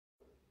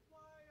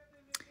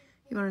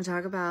You want to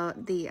talk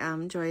about the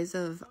joys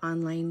of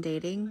online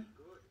dating?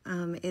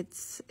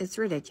 It's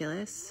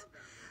ridiculous.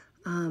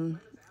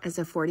 As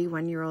a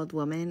 41-year-old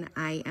woman,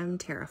 I am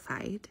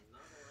terrified.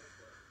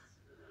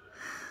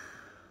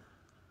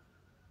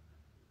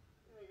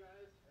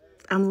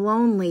 I'm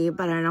lonely,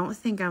 but I don't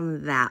think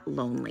I'm that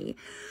lonely.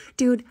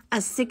 Dude, a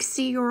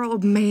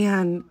 60-year-old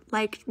man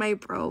liked my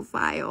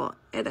profile,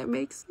 and it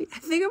makes me, I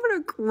think I'm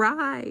gonna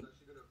cry.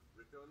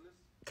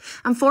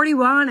 I'm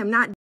 41, I'm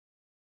not.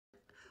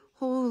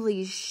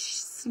 Holy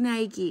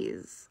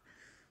shnikes.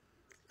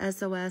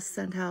 SOS,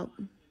 send help.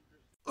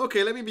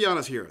 Okay, let me be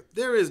honest here.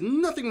 There is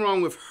nothing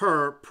wrong with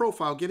her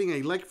profile getting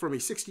a like from a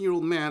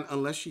 16-year-old man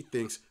unless she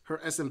thinks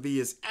her SMV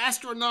is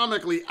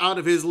astronomically out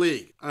of his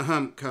league.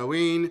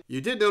 Colleen,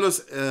 you did notice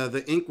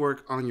the ink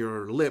work on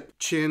your lip,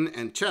 chin,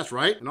 and chest,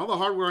 right? And all the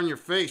hardware on your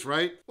face,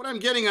 right? What I'm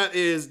getting at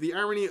is the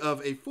irony of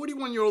a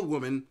 41-year-old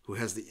woman who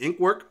has the ink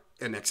work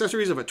and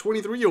accessories of a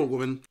 23-year-old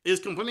woman is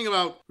complaining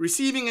about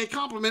receiving a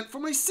compliment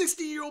from a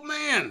 60-year-old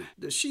man.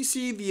 Does she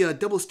see the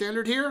double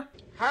standard here?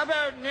 How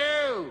about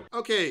no?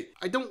 Okay,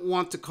 I don't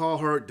want to call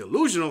her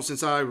delusional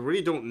since I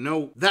really don't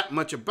know that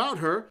much about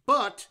her,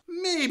 but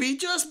maybe,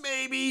 just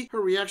maybe,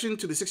 her reaction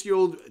to the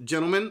 60-year-old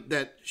gentleman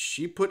that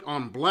she put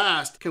on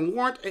blast can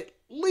warrant at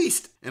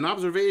least an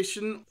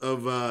observation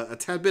of a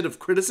tad bit of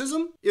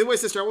criticism. Either way,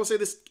 sister, I will say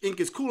this ink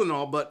is cool and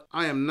all, but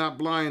I am not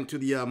blind to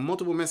the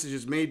multiple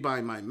messages made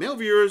by my male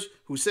viewers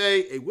who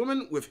say a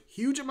woman with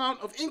huge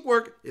amount of ink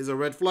work is a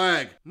red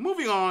flag.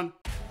 Moving on.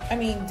 I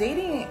mean,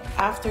 dating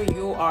after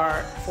you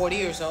are 40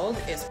 years old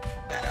is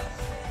ghetto.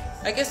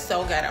 Like, it's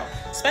so ghetto.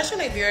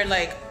 Especially if you're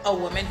like a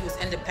woman who's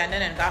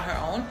independent and got her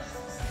own.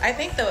 I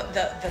think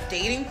the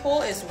dating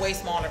pool is way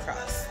smaller for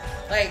us.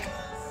 Like,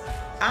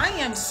 I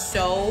am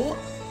so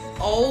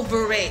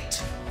over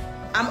it.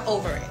 I'm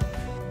over it.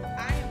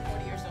 I am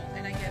 40 years old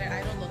and I get it.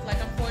 I don't look like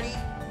I'm 40.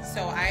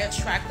 So I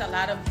attract a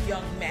lot of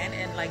young men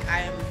and like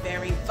I am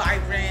very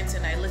vibrant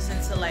and I listen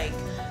to like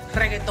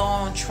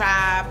reggaeton,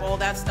 trap, all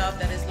that stuff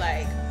that is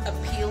like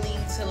appealing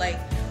to like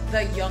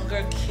the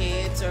younger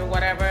kids or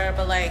whatever.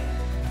 But like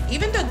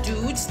even the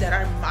dudes that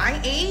are my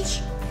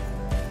age,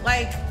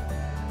 like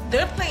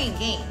they're playing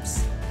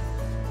games.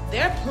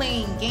 They're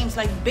playing games.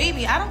 Like,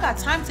 baby, I don't got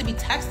time to be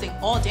texting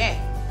all day.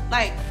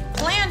 Like,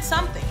 plan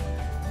something.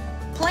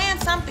 Plan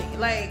something.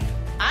 Like,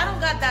 I don't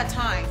got that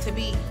time to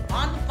be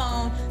on the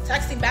phone,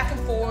 texting back and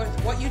forth,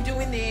 what you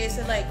doing this,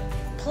 and like,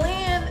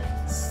 plan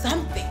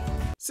something.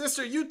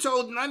 Sister, you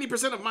told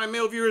 90% of my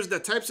male viewers the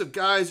types of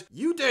guys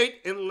you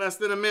date in less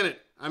than a minute.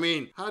 I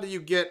mean, how do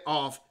you get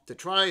off to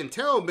try and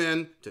tell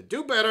men to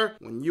do better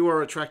when you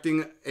are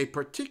attracting a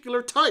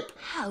particular type?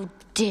 How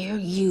dare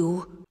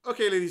you?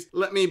 Okay, ladies,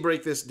 let me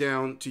break this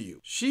down to you.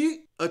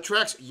 She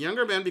attracts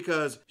younger men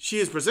because she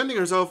is presenting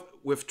herself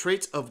with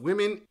traits of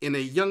women in a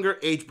younger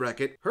age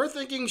bracket. Her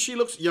thinking she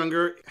looks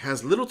younger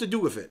has little to do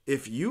with it.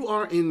 If you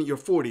are in your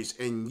 40s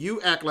and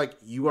you act like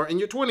you are in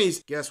your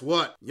 20s, guess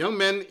what? Young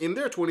men in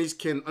their 20s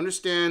can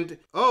understand,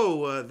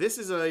 oh, this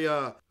is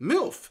a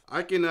MILF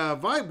I can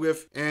vibe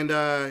with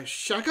and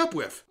shack up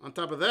with. On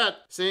top of that,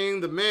 saying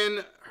the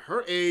men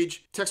her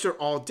age text her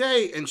all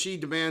day and she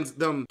demands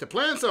them to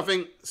plan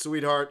something,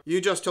 sweetheart,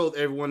 you just told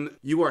everyone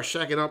you are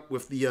shacking up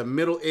with the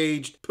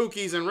middle-aged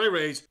Pookies and Ray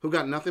Rays who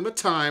got nothing but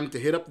time to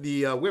hit up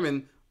the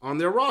women on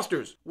their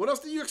rosters. What else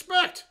do you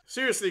expect?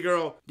 Seriously,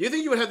 girl, do you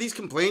think you would have these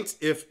complaints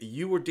if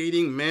you were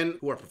dating men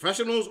who are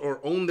professionals or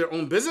own their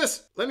own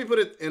business? Let me put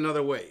it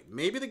another way.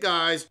 Maybe the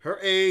guys her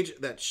age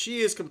that she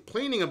is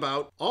complaining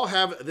about all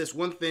have this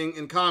one thing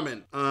in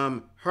common.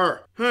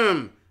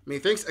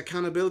 Methinks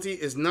accountability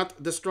is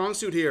not the strong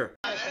suit here.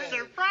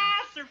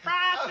 Surprise,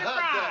 surprise,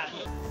 surprise.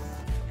 And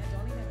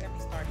don't even get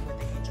me started with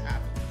the hijab.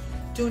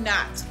 Do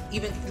not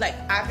even, like,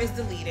 app is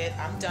deleted.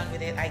 I'm done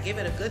with it. I gave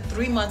it a good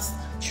 3 months,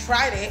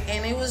 tried it,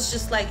 and it was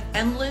just like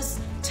endless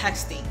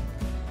texting.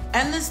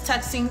 Endless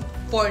texting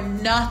for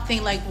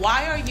nothing. Like,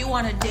 why are you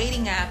on a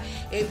dating app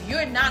if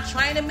you're not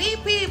trying to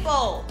meet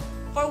people?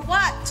 For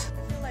what?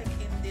 I feel like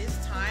in this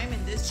time,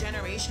 in this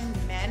generation,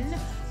 men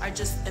are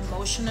just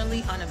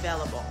emotionally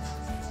unavailable.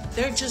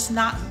 They're just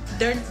not,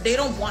 they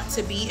don't want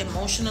to be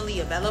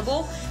emotionally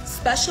available,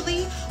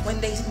 especially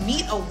when they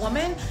meet a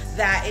woman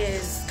that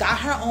is got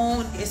her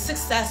own, is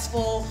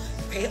successful,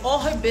 pay all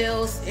her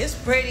bills, is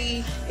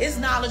pretty, is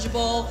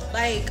knowledgeable.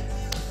 Like,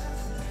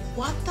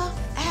 what the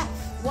F?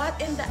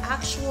 What in the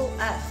actual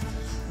F?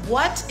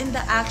 What in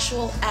the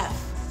actual F?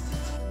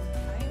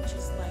 I am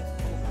just like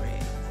over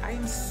it. I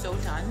am so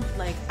done.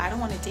 Like, I don't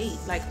want to date.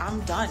 Like,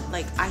 I'm done.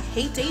 Like, I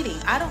hate dating.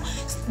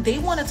 They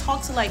want to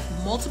talk to like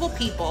multiple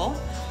people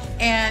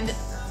and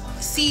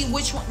see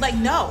which one. Like,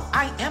 no,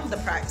 I am the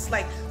price.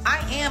 Like, I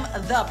am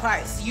the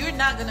price. You're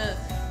not gonna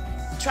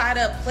try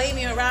to play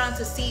me around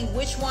to see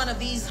which one of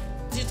these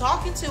you're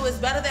talking to is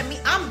better than me.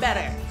 I'm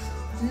better.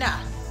 Nah.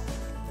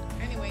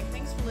 Anyway,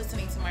 thanks for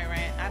listening to my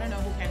rant. I don't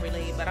know who can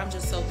relate, but I'm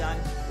just so done.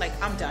 Like,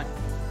 I'm done.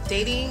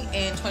 Dating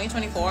in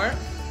 2024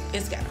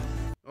 is ghetto.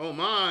 Oh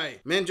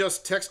my, men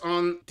just text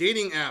on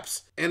dating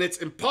apps, and it's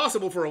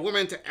impossible for a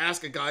woman to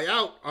ask a guy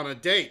out on a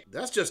date.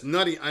 That's just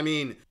nutty. I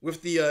mean,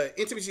 with the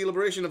intimacy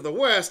liberation of the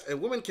West, a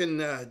woman can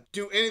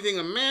do anything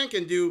a man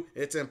can do.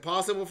 It's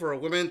impossible for a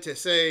woman to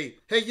say,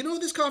 hey, you know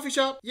this coffee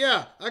shop?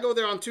 Yeah, I go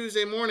there on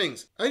Tuesday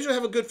mornings. I usually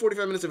have a good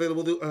 45 minutes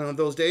available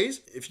those days.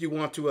 If you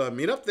want to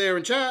meet up there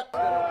and chat.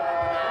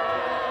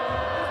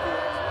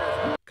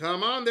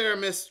 Come on there,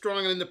 Miss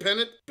Strong and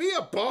Independent. Be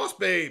a boss,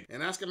 babe,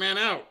 and ask a man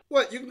out.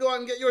 What, you can go out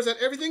and get yours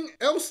at everything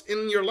else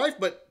in your life,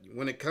 but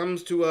when it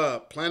comes to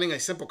planning a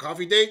simple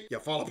coffee date, you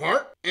fall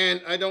apart?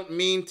 And I don't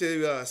mean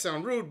to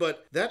sound rude,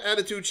 but that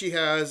attitude she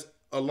has,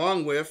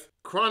 along with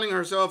crowning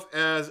herself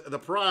as the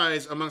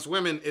prize amongst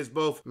women, is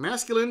both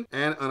masculine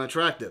and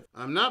unattractive.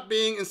 I'm not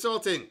being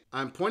insulting.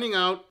 I'm pointing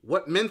out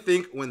what men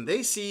think when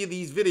they see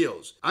these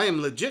videos. I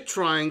am legit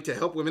trying to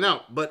help women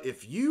out, but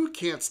if you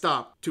can't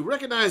stop to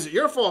recognize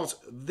your faults,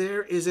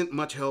 there isn't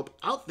much help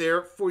out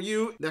there for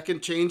you that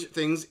can change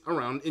things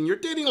around in your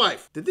dating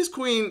life. Did this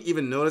queen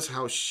even notice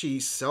how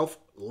she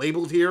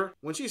self-labeled here?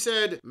 When she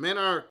said men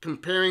are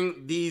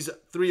comparing these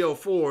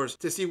 304s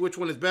to see which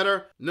one is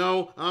better.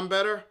 No, I'm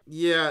better.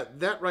 Yeah,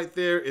 that right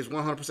there is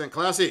 100%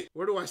 classy.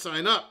 Where do I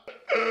sign up?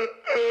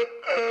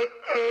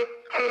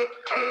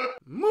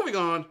 Moving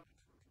on.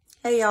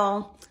 Hey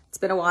y'all, it's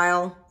been a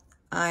while.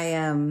 I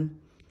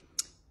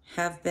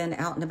have been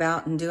out and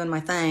about and doing my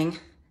thing,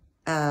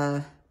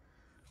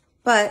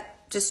 but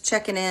just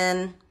checking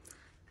in,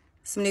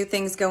 some new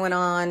things going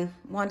on.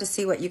 Wanted to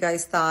see what you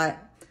guys thought.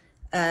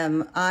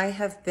 I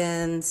have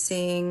been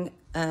seeing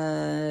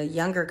a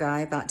younger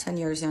guy, about 10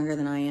 years younger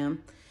than I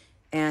am,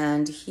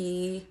 and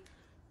he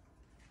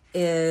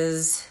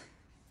does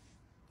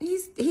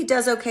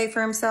okay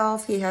for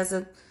himself. He has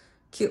a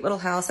cute little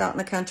house out in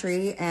the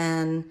country,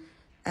 and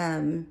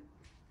the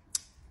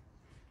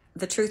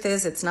truth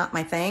is it's not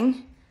my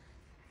thing,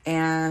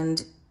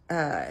 and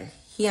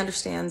he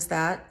understands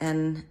that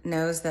and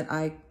knows that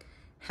I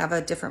have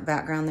a different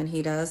background than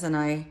he does, and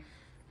I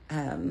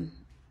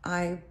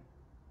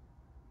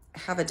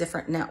have a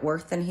different net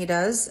worth than he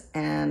does,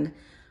 and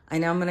I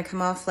know I'm gonna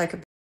come off like a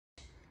bitch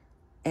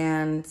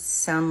and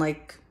sound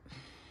like,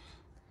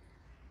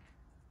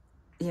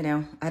 you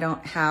know, I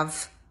don't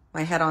have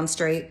my head on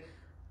straight,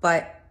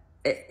 but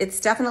it's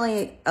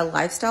definitely a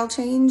lifestyle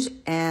change,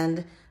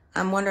 and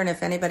I'm wondering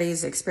if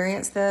anybody's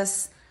experienced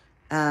this.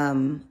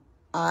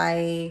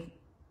 I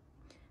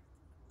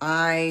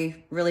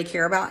really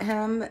care about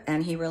him,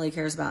 and he really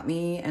cares about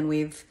me, and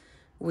we've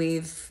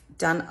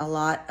done a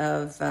lot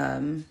of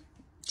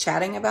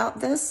chatting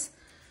about this,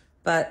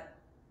 but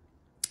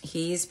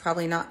he's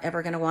probably not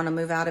ever going to want to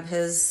move out of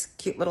his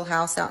cute little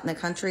house out in the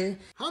country.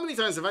 How many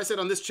times have I said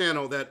on this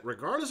channel that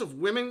regardless of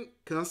women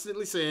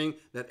constantly saying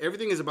that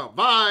everything is about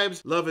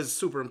vibes, love is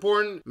super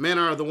important, men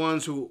are the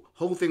ones who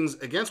hold things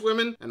against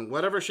women, and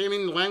whatever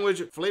shaming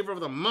language flavor of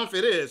the month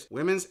it is,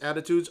 women's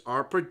attitudes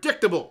are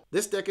predictable.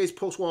 This decade's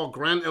post-war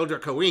Grand Elder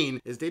Queen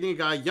is dating a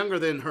guy younger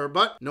than her,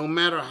 but no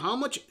matter how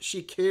much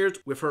she cares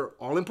with her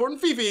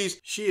all-important fifis,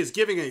 she is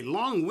giving a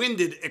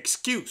long-winded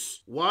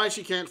excuse why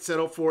she can't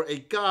settle for a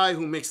guy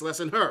who makes less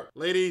than her.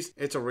 Ladies,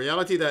 it's a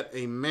reality that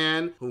a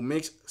man who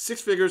makes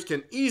six figures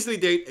can easily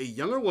date a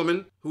younger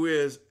woman who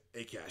is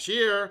a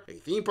cashier, a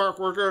theme park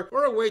worker,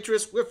 or a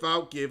waitress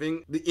without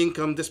giving the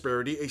income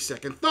disparity a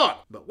second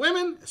thought. But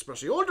women,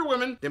 especially older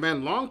women,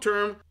 demand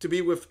long-term to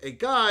be with a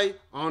guy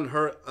on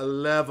her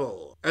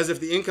level, as if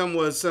the income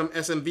was some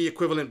SMV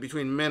equivalent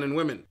between men and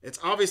women. It's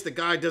obvious the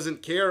guy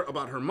doesn't care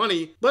about her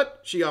money,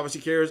 but she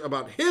obviously cares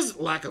about his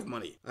lack of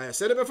money. I have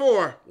said it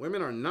before,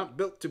 women are not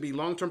built to be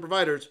long-term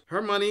providers.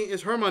 Her money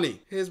is her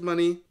money. His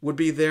money would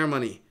be their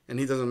money, and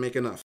he doesn't make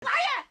enough.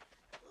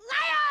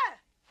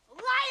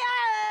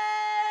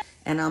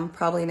 And I'm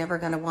probably never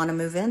going to want to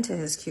move into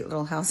his cute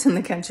little house in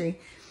the country,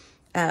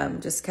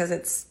 just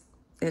because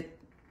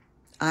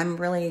I'm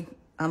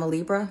a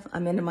Libra.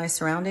 I'm into my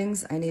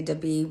surroundings. I need to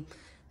be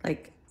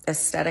like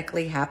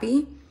aesthetically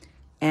happy,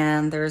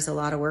 and there's a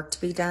lot of work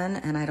to be done,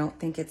 and I don't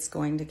think it's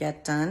going to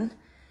get done.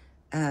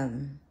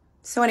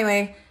 So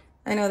anyway,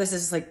 I know this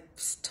is like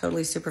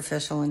totally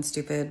superficial and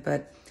stupid,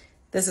 but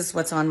this is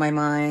what's on my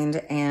mind,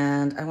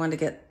 and I wanted to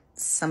get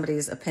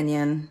somebody's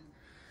opinion.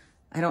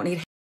 I don't need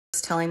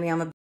haters telling me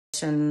I'm a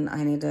and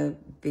I need to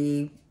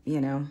be, you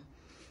know,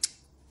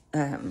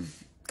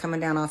 coming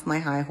down off my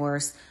high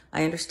horse.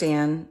 I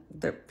understand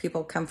that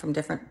people come from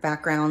different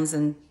backgrounds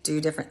and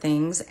do different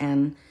things,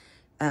 and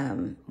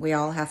we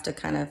all have to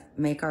kind of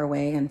make our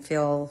way and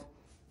feel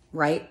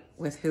right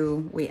with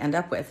who we end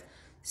up with.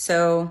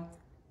 So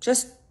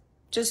just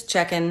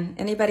checking.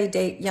 Anybody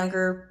date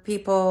younger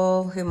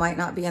people who might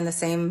not be in the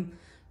same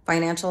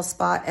financial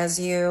spot as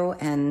you,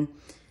 and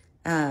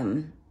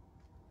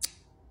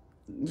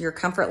your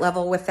comfort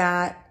level with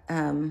that.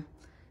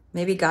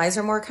 Maybe guys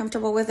are more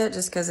comfortable with it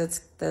just because it's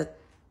the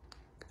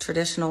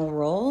traditional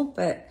role,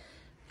 but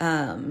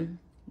and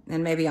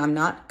maybe I'm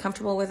not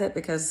comfortable with it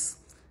because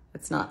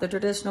it's not the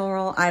traditional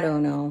role. I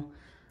don't know.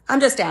 I'm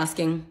just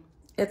asking.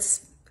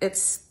 It's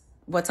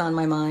what's on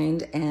my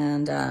mind,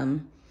 and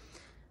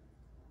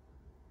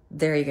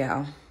There you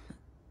go.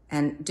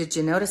 And did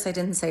you notice I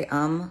didn't say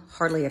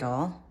hardly at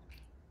all?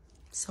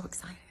 So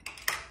excited.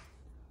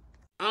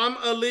 I'm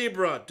a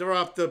Libra.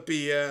 Drop the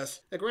BS.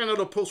 The grand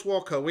old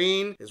post-war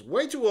queen is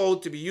way too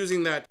old to be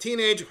using that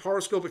teenage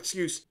horoscope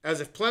excuse as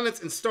if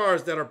planets and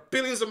stars that are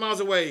billions of miles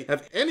away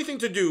have anything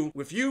to do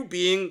with you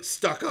being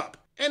stuck up.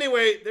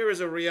 Anyway, there is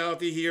a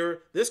reality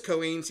here this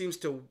queen seems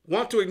to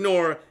want to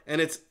ignore,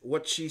 and it's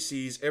what she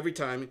sees every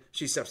time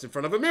she steps in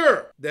front of a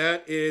mirror.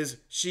 That is,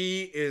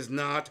 she is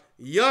not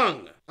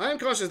young. I am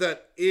conscious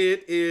that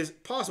it is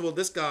possible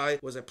this guy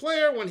was a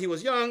player when he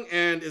was young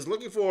and is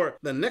looking for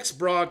the next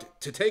broad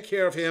to take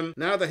care of him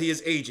now that he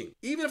is aging.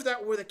 Even if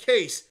that were the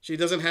case, she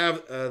doesn't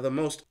have the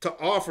most to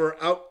offer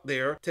out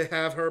there to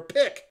have her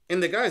pick. In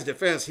the guy's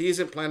defense, he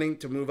isn't planning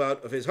to move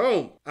out of his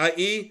home,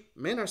 i.e.,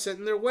 men are set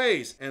in their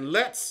ways. And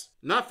let's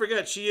not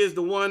forget, she is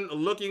the one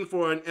looking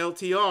for an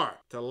LTR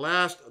to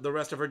last the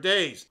rest of her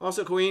days.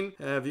 Also, Queen,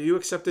 have you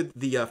accepted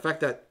the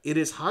fact that it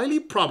is highly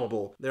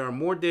probable there are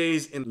more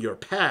days in your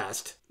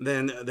past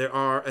than there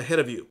are ahead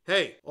of you?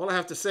 Hey, all I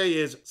have to say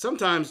is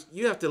sometimes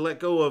you have to let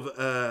go of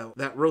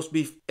that roast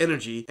beef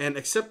energy and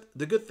accept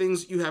the good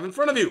things you have in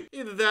front of you.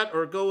 Either that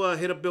or go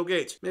hit up Bill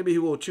Gates. Maybe he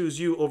will choose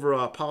you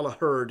over Paula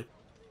Hurd.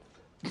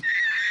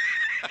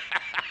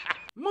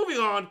 Moving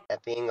on.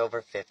 At being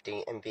over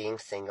 50 and being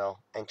single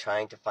and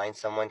trying to find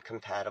someone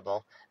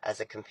compatible as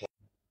a companion.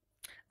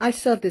 I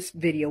saw this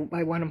video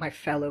by one of my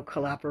fellow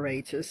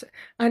collaborators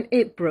and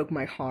it broke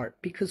my heart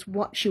because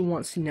what she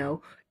wants to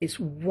know is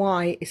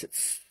why is it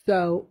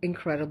so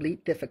incredibly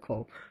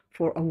difficult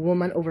for a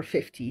woman over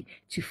 50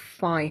 to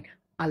find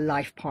a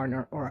life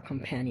partner or a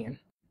companion.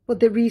 But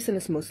the reason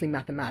is mostly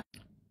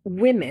mathematical.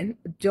 Women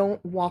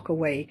don't walk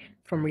away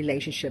from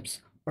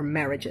relationships or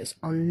marriages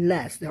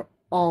unless they're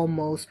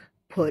almost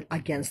put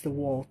against the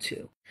wall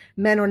too.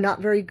 Men are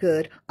not very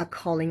good at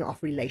calling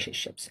off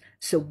relationships.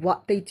 So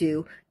what they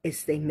do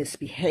is they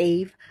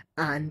misbehave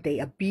and they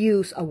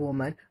abuse a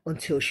woman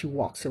until she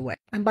walks away.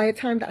 And by the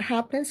time that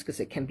happens, because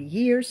it can be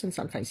years and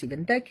sometimes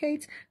even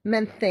decades,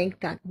 men think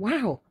that,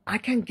 wow, I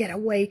can get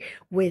away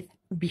with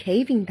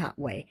behaving that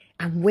way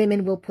and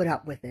women will put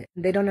up with it.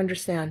 They don't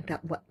understand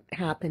that what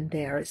happened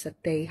there is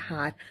that they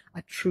had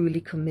a truly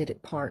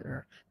committed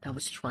partner that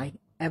was trying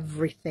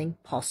everything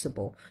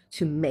possible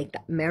to make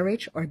that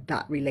marriage or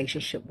that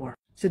relationship work.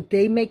 So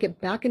they make it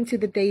back into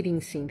the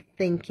dating scene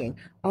thinking,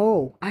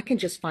 oh, I can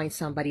just find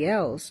somebody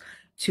else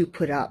to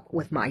put up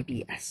with my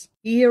BS.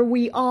 Here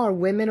we are,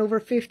 women over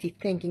 50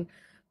 thinking,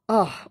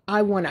 oh,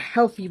 I want a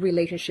healthy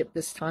relationship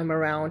this time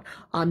around.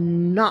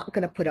 I'm not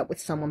going to put up with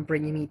someone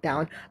bringing me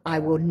down. I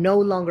will no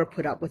longer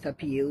put up with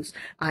abuse.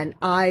 And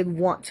I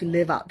want to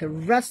live out the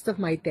rest of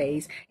my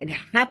days in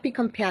happy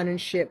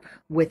companionship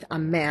with a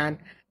man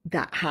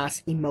that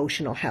has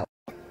emotional health.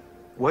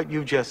 What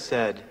you just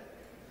said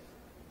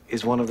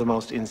is one of the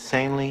most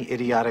insanely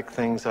idiotic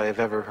things I have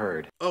ever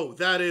heard. Oh,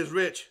 that is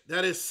rich.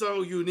 That is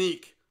so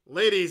unique.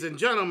 Ladies and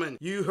gentlemen,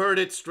 you heard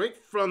it straight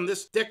from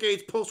this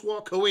decade's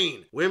post-war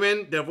queen.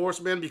 Women divorce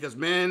men because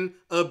men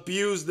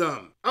abuse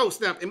them. Oh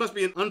snap, it must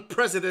be an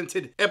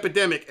unprecedented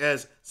epidemic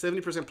as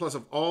 70% plus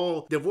of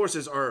all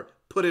divorces are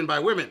put in by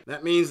women.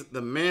 That means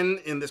the men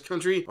in this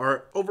country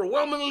are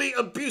overwhelmingly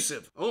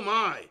abusive. Oh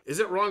my. Is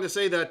it wrong to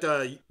say that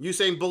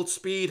Usain Bolt's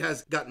speed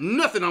has got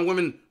nothing on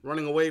women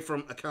running away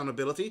from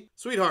accountability?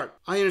 Sweetheart,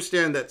 I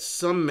understand that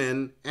some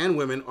men and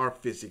women are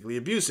physically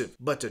abusive,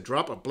 but to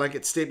drop a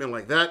blanket statement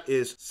like that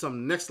is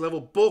some next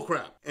level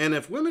bullcrap. And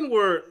if women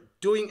were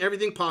doing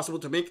everything possible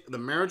to make the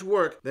marriage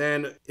work,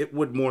 then it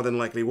would more than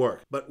likely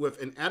work. But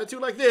with an attitude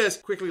like this,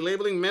 quickly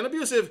labeling men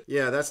abusive,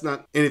 yeah, that's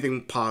not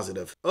anything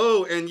positive.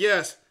 Oh, and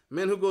yes,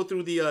 men who go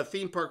through the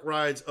theme park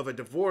rides of a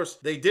divorce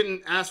they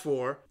didn't ask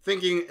for,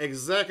 thinking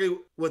exactly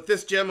what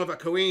this gem of a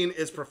queen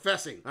is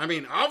professing. I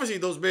mean, obviously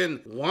those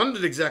men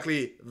wanted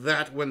exactly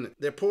that when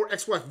their poor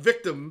ex-wife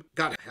victim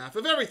got half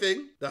of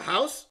everything, the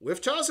house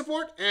with child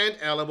support and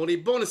alimony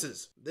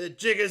bonuses. The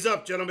jig is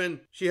up, gentlemen.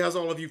 She has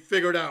all of you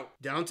figured out,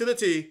 down to the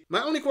T.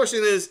 My only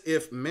question is,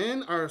 if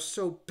men are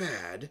so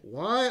bad,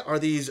 why are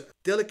these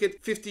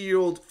delicate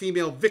 50-year-old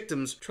female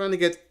victims trying to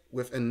get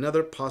with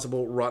another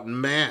possible rotten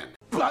man?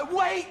 But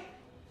wait,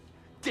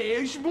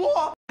 there's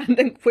more. And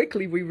then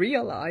quickly we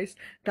realized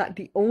that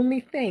the only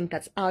thing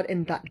that's out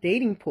in that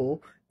dating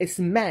pool is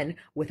men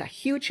with a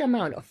huge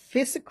amount of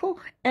physical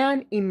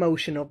and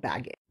emotional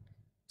baggage.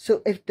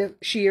 So if the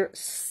sheer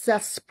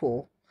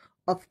cesspool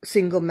of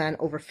single men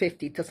over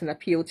 50 doesn't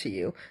appeal to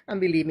you, and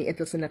believe me, it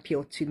doesn't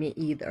appeal to me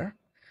either,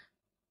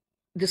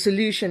 the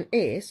solution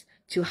is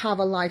to have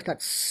a life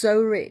that's so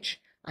rich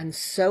and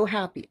so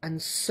happy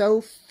and so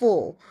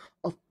full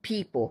of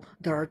people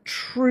that are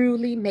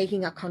truly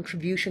making a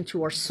contribution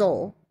to our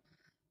soul,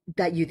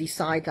 that you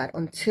decide that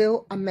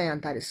until a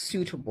man that is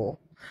suitable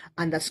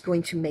and that's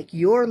going to make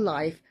your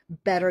life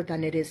better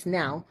than it is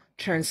now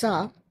turns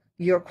up,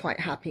 you're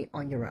quite happy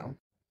on your own.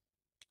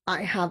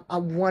 I have a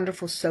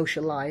wonderful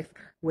social life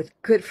with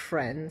good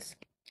friends,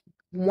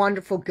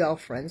 wonderful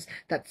girlfriends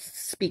that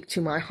speak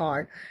to my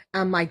heart,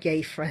 and my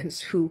gay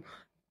friends who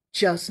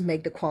just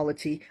make the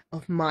quality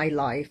of my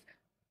life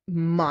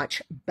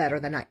much better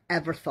than I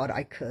ever thought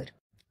I could.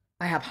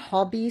 I have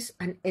hobbies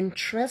and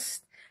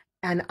interests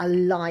and a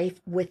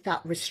life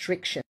without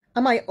restriction.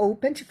 Am I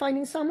open to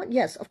finding someone?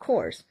 Yes, of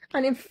course.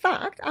 And in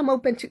fact, I'm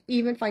open to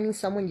even finding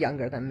someone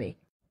younger than me.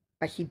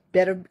 But he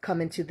better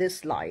come into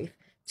this life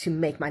to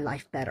make my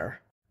life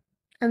better.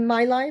 And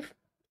my life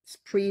is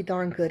pretty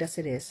darn good as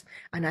it is.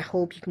 And I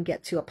hope you can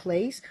get to a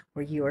place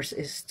where yours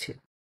is too.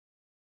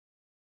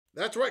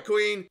 That's right,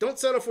 Queen. Don't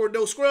settle for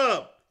no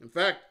scrub. In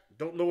fact,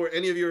 don't lower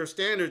any of your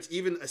standards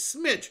even a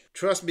smidge.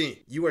 Trust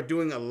me, you are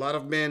doing a lot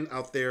of men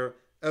out there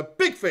a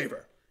big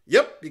favor.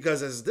 Yep,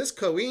 because as this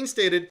Queen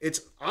stated,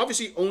 it's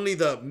obviously only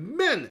the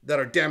men that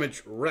are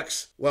damaged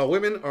wrecks, while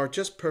women are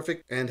just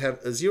perfect and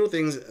have zero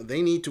things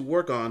they need to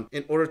work on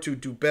in order to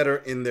do better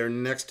in their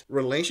next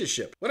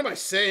relationship. What am I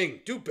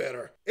saying? Do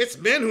better. It's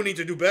men who need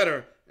to do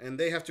better. And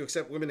they have to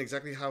accept women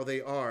exactly how they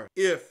are.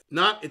 If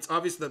not, it's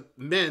obvious that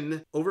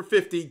men over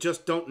 50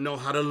 just don't know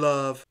how to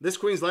love. This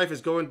Queen's life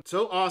is going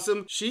so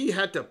awesome, she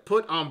had to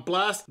put on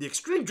blast the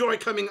extreme joy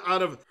coming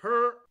out of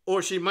her,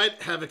 or she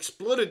might have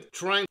exploded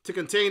trying to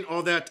contain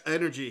all that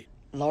energy.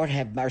 Lord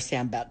have mercy,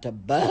 I'm about to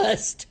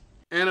bust.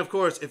 And of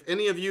course, if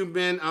any of you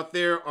men out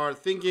there are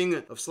thinking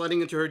of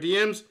sliding into her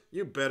DMs,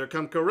 you better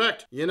come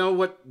correct. You know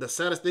what the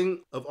saddest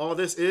thing of all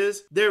this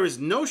is? There is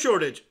no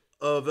shortage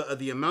of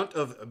the amount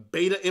of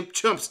beta imp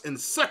chumps and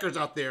suckers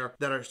out there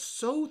that are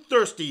so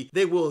thirsty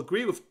they will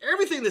agree with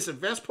everything this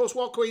advanced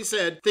post-war Queen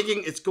said,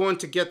 thinking it's going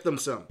to get them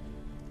some.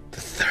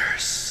 The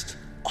thirst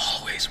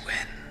always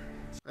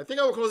wins. I think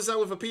I will close this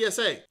out with a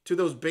PSA to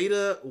those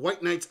beta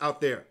white knights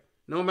out there.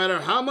 No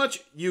matter how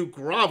much you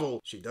grovel,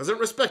 she doesn't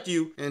respect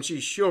you, and she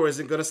sure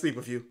isn't gonna sleep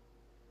with you.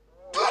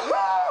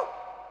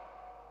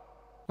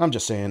 I'm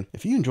just saying,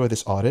 if you enjoy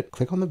this audit,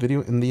 click on the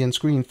video in the end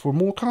screen for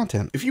more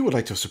content. If you would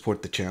like to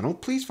support the channel,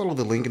 please follow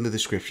the link in the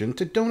description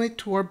to donate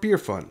to our beer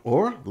fund,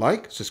 or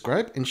like,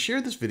 subscribe, and share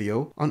this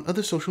video on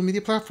other social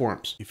media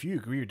platforms. If you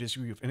agree or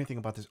disagree with anything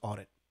about this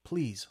audit,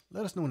 please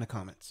let us know in the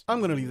comments. I'm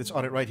going to leave this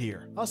audit right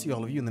here. I'll see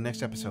all of you in the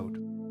next episode.